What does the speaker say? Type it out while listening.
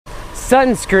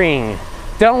Sunscreen.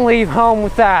 Don't leave home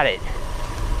without it.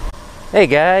 Hey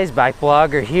guys,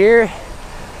 BikeBlogger here.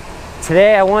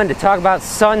 Today I wanted to talk about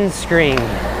sunscreen.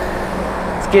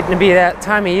 It's getting to be that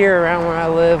time of year around where I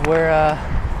live where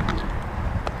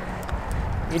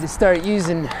you need to start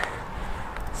using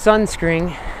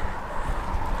sunscreen.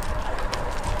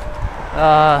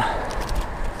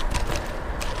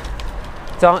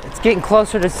 It's getting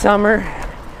closer to summer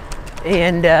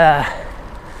and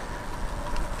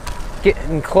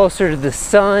getting closer to the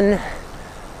sun,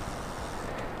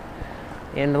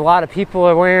 and a lot of people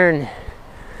are wearing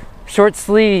short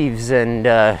sleeves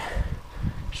and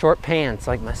short pants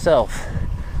like myself.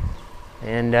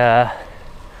 And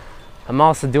I'm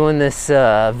also doing this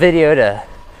video to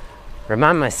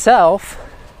remind myself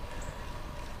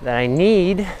that I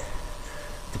need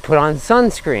to put on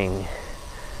sunscreen.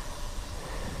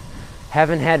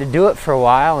 Haven't had to do it for a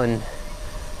while, and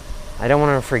I don't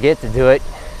want to forget to do it.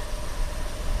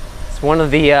 It's one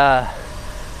of the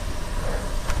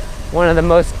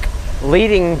most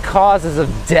leading causes of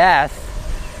death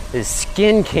is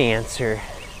skin cancer,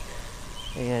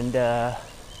 and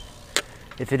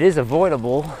if it is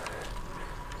avoidable,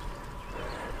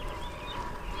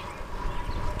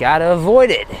 gotta avoid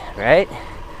it, right?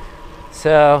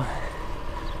 So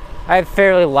I have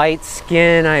fairly light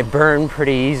skin. I burn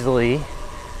pretty easily.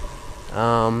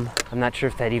 I'm not sure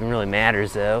if that even really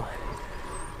matters though.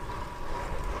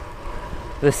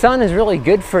 The sun is really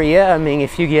good for you. I mean,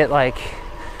 if you get like,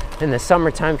 in the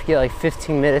summertime, if you get like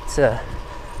 15 minutes of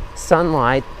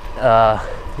sunlight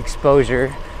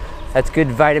exposure, that's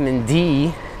good vitamin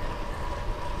D.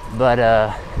 But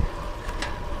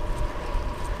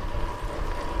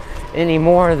any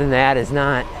more than that is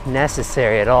not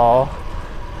necessary at all.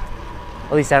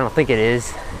 At least I don't think it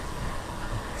is.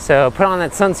 So put on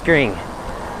that sunscreen.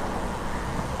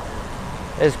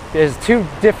 There's two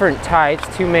different types,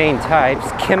 two main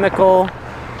types, chemical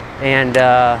and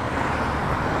I'll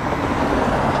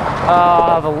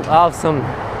have some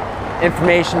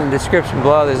information in the description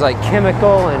below. There's like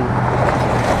chemical and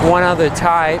one other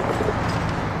type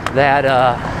that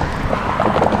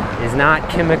is not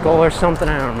chemical or something,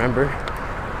 I don't remember.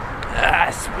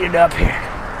 Speed it up here.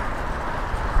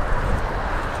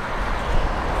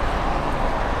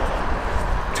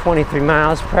 .23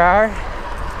 miles per hour.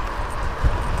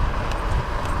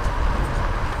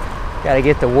 Gotta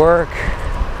get to work.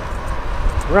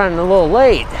 Running a little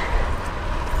late.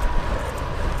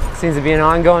 Seems to be an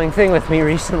ongoing thing with me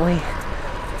recently.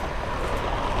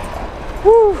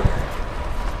 Woo!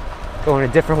 Going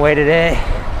a different way today.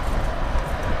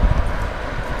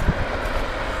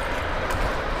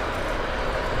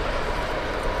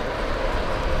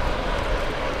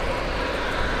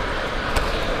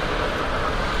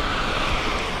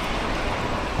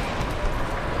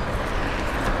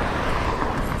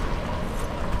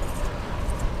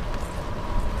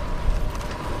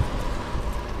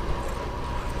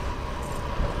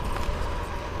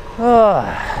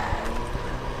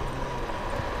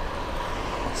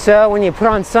 So when you put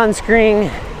on sunscreen,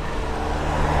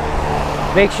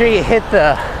 make sure you hit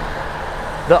the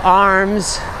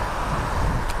arms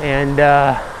and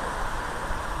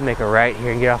make a right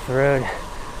here and get off the road.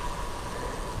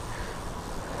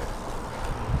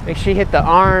 Make sure you hit the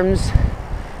arms,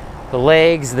 the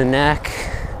legs, the neck,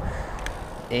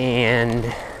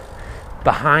 and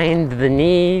behind the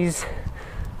knees.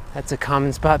 That's a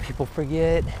common spot people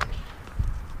forget.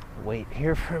 Wait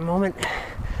here for a moment.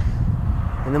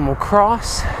 And then we'll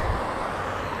cross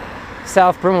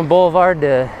South Bremen Boulevard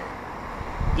to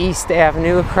East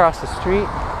Avenue across the street.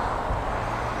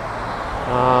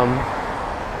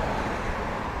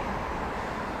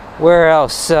 Where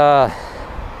else?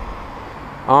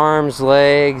 Arms,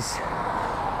 legs,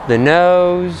 the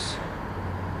nose.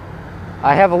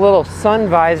 I have a little sun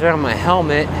visor on my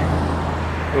helmet,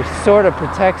 which sort of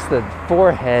protects the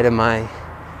forehead of my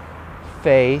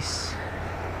face.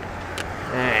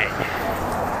 All right.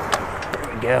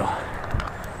 Go.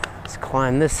 Let's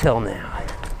climb this hill now.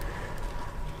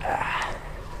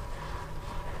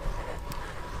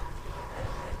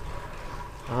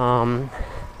 I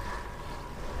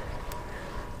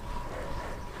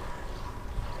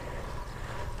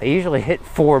usually hit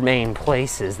four main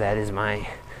places. That is my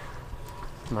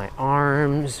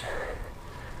arms,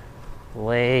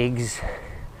 legs,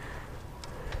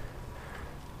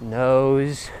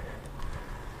 nose,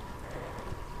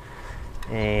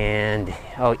 and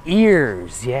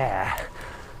ears. Yeah,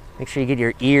 make sure you get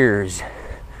your ears.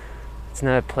 It's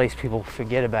another place people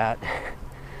forget about.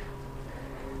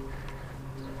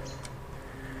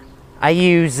 I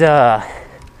use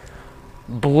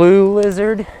Blue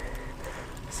Lizard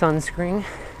sunscreen.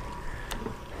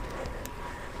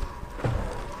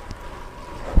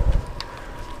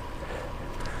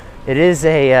 It is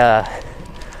a,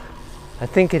 I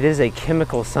think it is a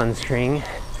chemical sunscreen.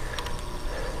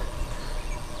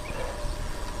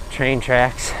 Train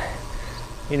tracks.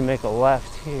 Need to make a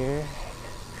left here.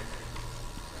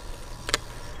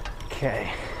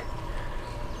 Okay.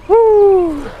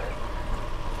 Woo!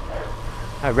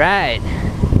 All right.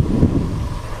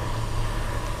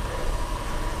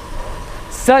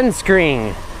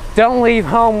 Sunscreen. Don't leave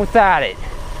home without it.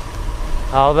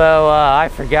 Although I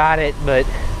forgot it, but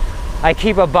I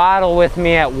keep a bottle with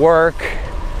me at work,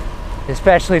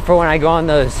 especially for when I go on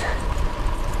those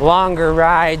longer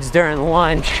rides during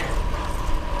lunch,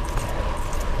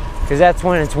 because that's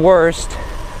when it's worst,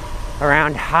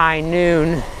 around high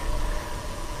noon,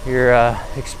 your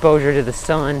exposure to the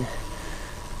sun.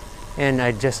 And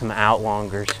I just am out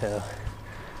longer, so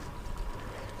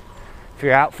if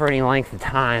you're out for any length of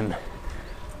time,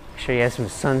 make sure you have some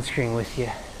sunscreen with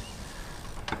you.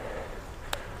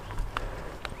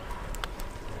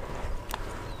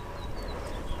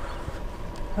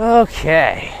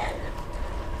 Okay.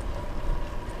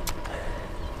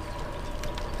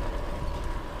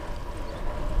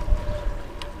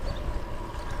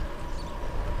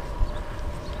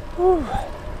 Whew.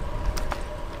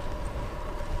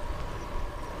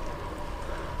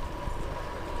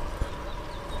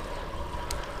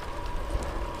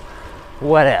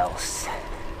 What else?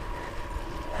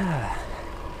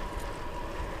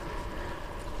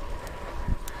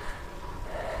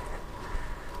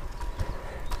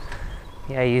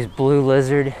 Yeah, I use Blue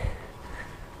Lizard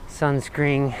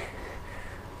sunscreen.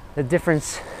 The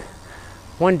difference,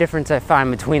 one difference I find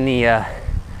between the,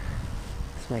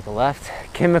 let's make a left,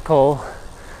 chemical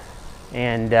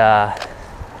and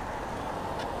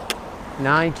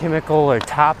non-chemical or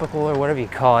topical or whatever you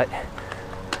call it,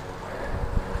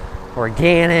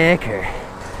 organic, or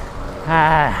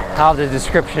I'll have the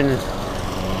description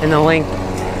in the link.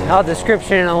 I'll have the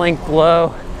description in the link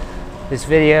below this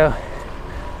video.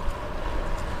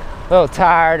 A little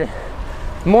tired.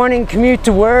 Morning commute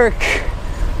to work.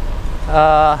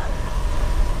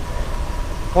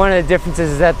 One of the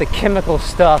differences is that the chemical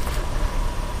stuff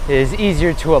is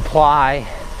easier to apply.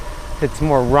 It's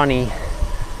more runny,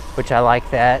 which I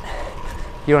like that.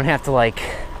 You don't have to like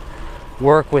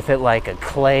work with it like a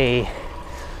clay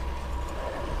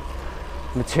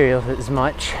material as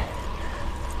much.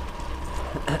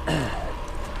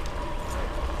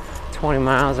 20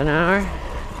 miles an hour.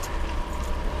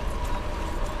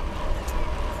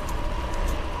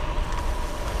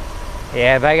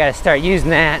 Yeah, but I gotta start using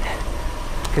that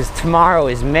because tomorrow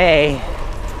is May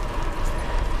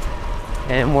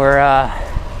and we're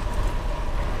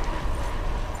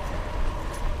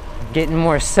getting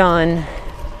more sun.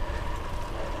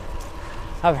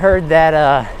 I've heard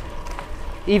that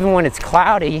even when it's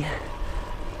cloudy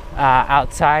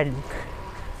outside,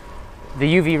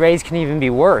 the UV rays can even be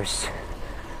worse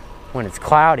when it's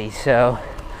cloudy. So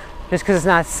just because it's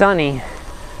not sunny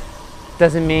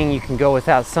doesn't mean you can go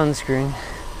without sunscreen.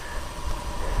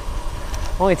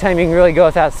 Only time you can really go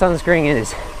without sunscreen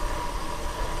is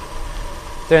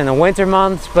during the winter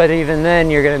months, but even then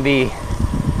you're going to be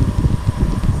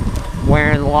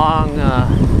wearing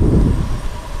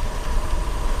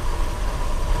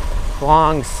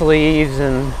long sleeves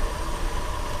and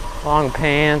long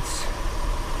pants.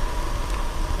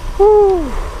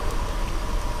 Woo.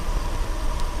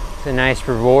 It's a nice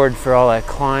reward for all that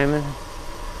climbing.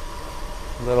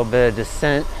 A little bit of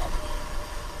descent.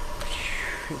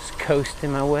 Just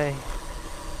coasting my way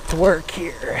to work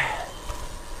here.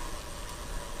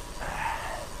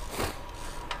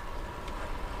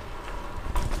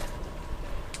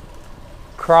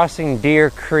 Crossing Deer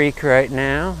Creek right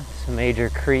now. It's a major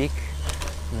creek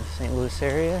in the St. Louis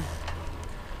area.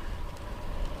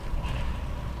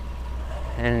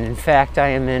 And in fact, I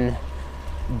am in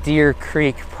Deer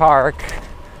Creek Park.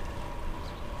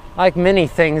 Like many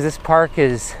things, this park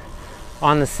is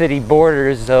on the city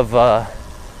borders of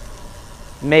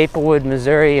Maplewood,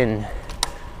 Missouri and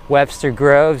Webster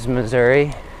Groves,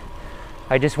 Missouri.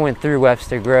 I just went through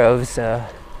Webster Groves, a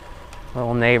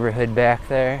little neighborhood back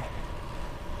there.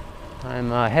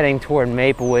 I'm heading toward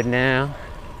Maplewood now.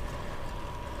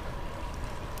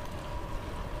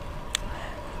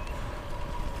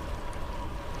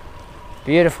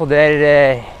 Beautiful day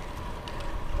today.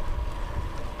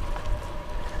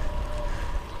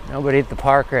 Nobody at the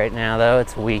park right now though,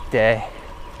 it's a weekday.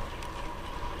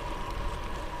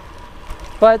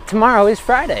 But tomorrow is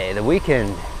Friday, the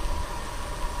weekend.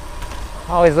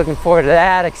 Always looking forward to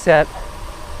that, except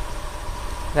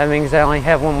that means I only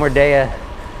have one more day of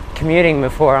commuting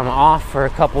before I'm off for a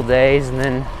couple days, and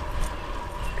then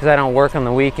because I don't work on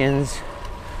the weekends.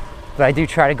 But I do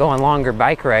try to go on longer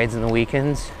bike rides in the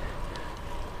weekends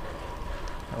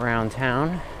around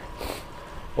town,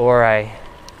 or I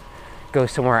go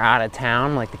somewhere out of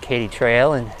town like the Katy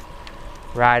Trail and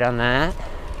ride on that.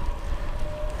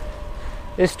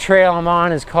 This trail I'm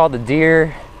on is called the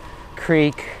Deer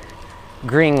Creek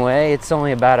Greenway. It's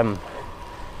only about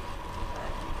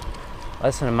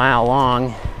less than a mile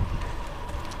long,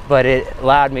 but it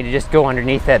allowed me to just go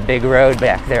underneath that big road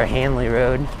back there, Hanley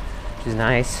Road, which is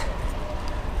nice.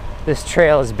 This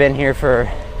trail has been here for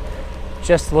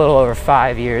just a little over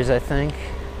 5 years, I think.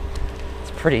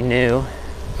 It's pretty new.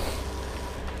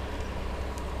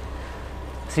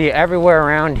 See, everywhere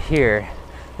around here,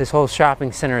 this whole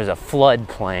shopping center is a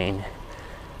floodplain.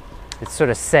 It's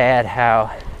sort of sad how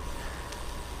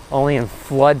only in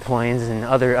floodplains and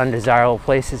other undesirable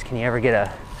places can you ever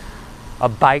get a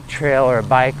bike trail or a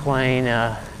bike lane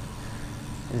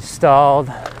installed.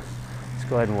 Let's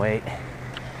go ahead and wait.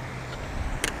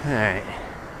 Alright.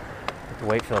 Have to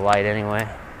wait for the light anyway.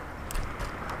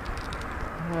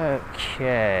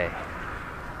 Okay.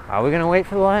 Are we gonna wait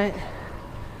for the light?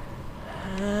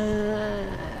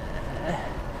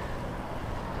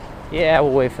 Yeah,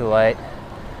 we'll wait for the light.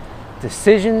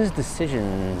 Decisions.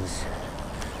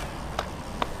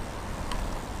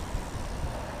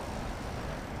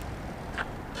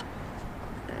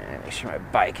 Make sure my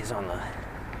bike is on the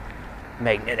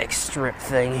magnetic strip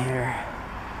thing here.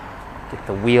 Get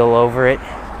the wheel over it.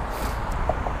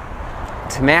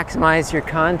 To maximize your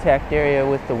contact area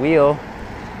with the wheel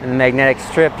and the magnetic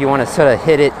strip, you want to sort of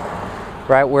hit it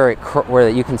right where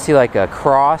you can see like a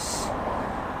cross,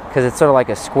 because it's sort of like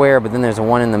a square, but then there's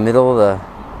one in the middle of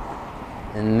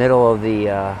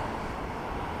the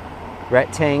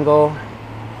rectangle,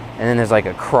 and then there's like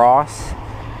a cross.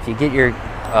 If you get your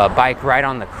bike right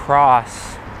on the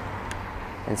cross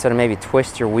and sort of maybe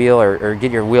twist your wheel or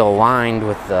get your wheel aligned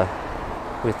with the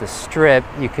strip,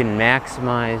 you can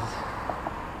maximize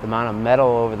the amount of metal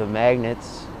over the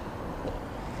magnets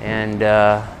and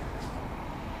have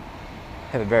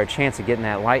a better chance of getting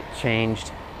that light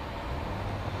changed.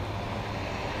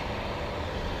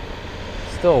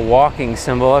 Still a walking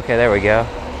symbol. Okay, there we go.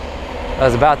 I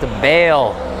was about to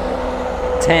bail.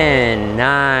 10,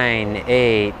 9,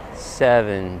 8,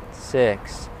 7,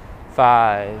 6,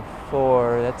 5,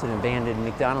 4. That's an abandoned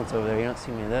McDonald's over there. You don't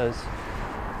see any of those.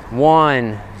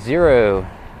 1, 0.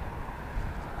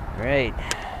 Great.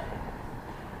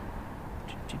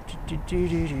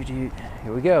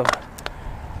 Here we go.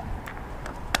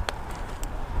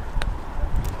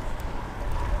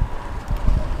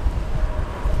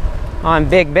 On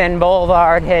Big Bend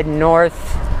Boulevard, heading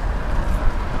north.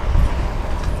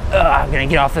 I'm gonna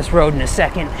get off this road in a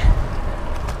second.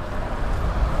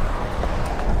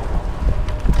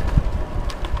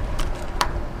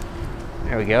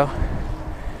 There we go.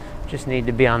 Just need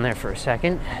to be on there for a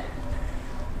second.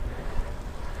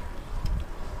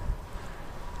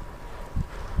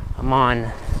 I'm on,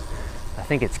 I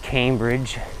think it's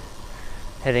Cambridge,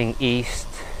 heading east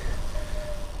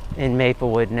in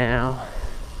Maplewood now.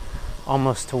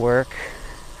 Almost to work.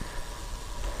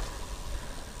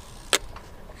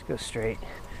 Let's go straight.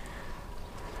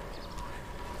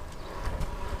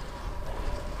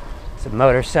 It's a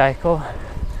motorcycle.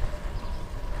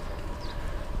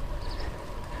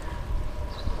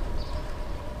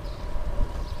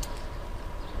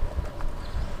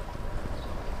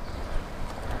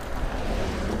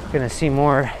 Gonna see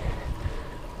more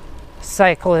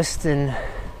cyclists and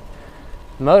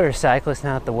motorcyclists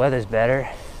now that the weather's better.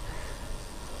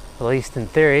 At least in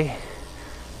theory.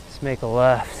 Let's make a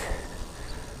left.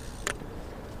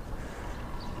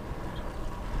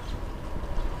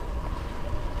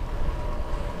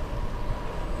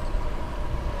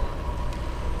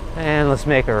 And let's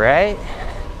make a right.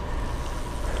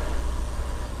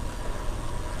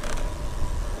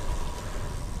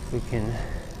 We can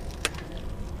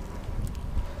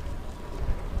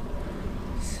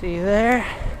see there.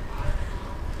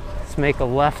 Let's make a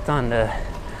left onto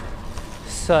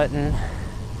Sutton.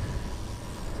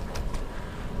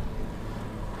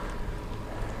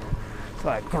 It's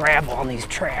like gravel on these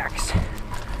tracks.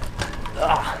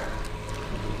 Ugh.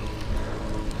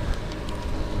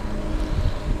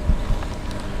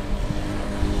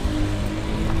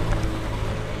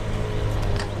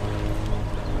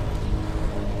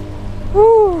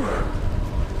 Woo!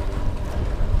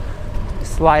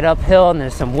 Slide uphill and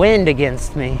there's some wind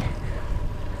against me.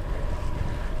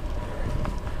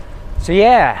 So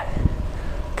yeah,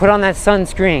 put on that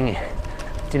sunscreen.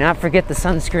 Do not forget the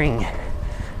sunscreen.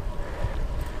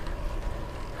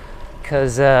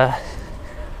 Because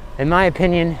in my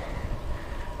opinion,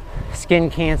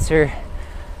 skin cancer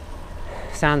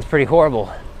sounds pretty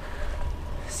horrible.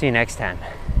 See you next time.